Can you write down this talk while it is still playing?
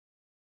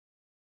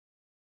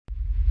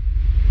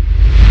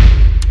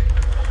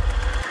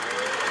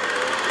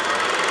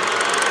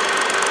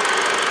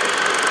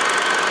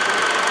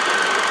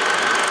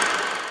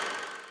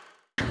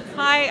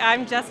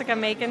I'm Jessica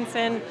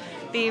Makinson,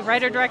 the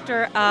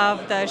writer-director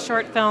of the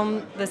short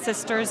film The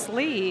Sisters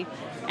Lee,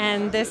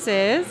 and this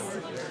is...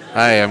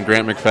 Hi, I'm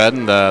Grant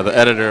Mcfadden, the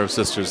editor of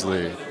Sisters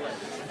Lee.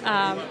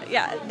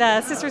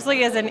 The Sisters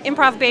Lee is an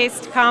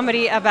improv-based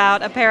comedy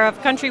about a pair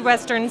of country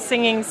western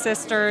singing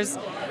sisters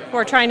who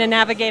are trying to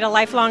navigate a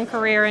lifelong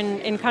career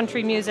in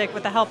country music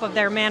with the help of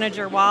their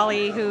manager,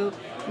 Wally, who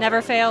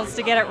never fails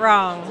to get it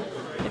wrong.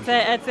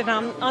 It's an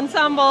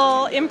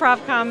ensemble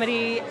improv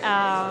comedy,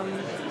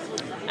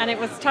 and it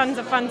was tons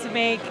of fun to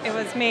make. It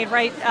was made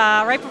right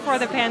before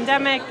the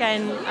pandemic,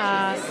 and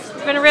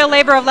it's been a real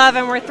labor of love,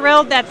 and we're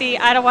thrilled that the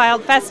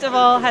Idyllwild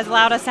Festival has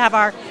allowed us to have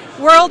our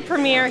world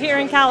premiere here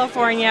in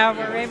California.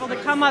 We're able to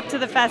come up to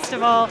the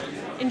festival,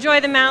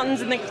 enjoy the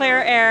mountains and the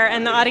clear air,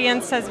 and the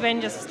audience has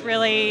been just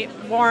really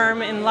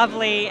warm and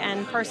lovely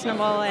and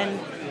personable, and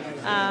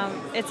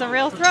it's a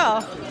real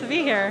thrill to be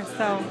here.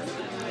 So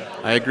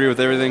I agree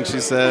with everything she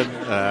said.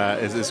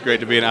 It's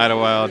great to be in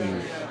Idyllwild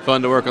and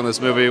fun to work on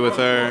this movie with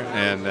her,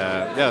 and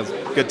yeah, it was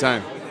a good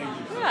time.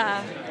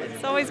 Yeah,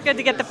 it's always good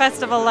to get the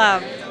festival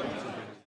love.